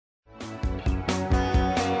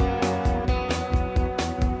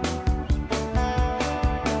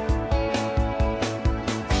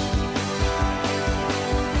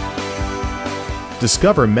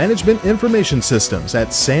Discover Management Information Systems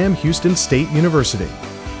at Sam Houston State University.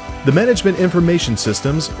 The Management Information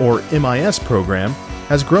Systems, or MIS program,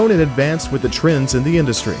 has grown and advanced with the trends in the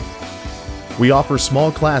industry. We offer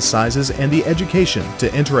small class sizes and the education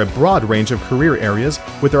to enter a broad range of career areas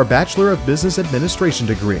with our Bachelor of Business Administration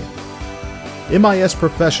degree. MIS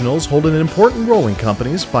professionals hold an important role in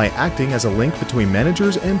companies by acting as a link between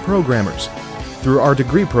managers and programmers. Through our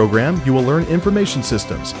degree program, you will learn information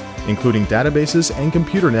systems, including databases and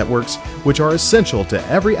computer networks, which are essential to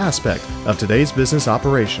every aspect of today's business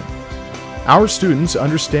operation. Our students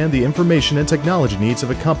understand the information and technology needs of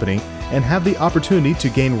a company and have the opportunity to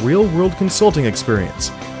gain real-world consulting experience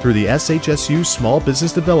through the SHSU Small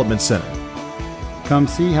Business Development Center. Come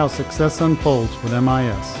see how success unfolds with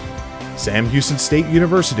MIS. Sam Houston State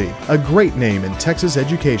University, a great name in Texas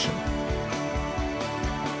education.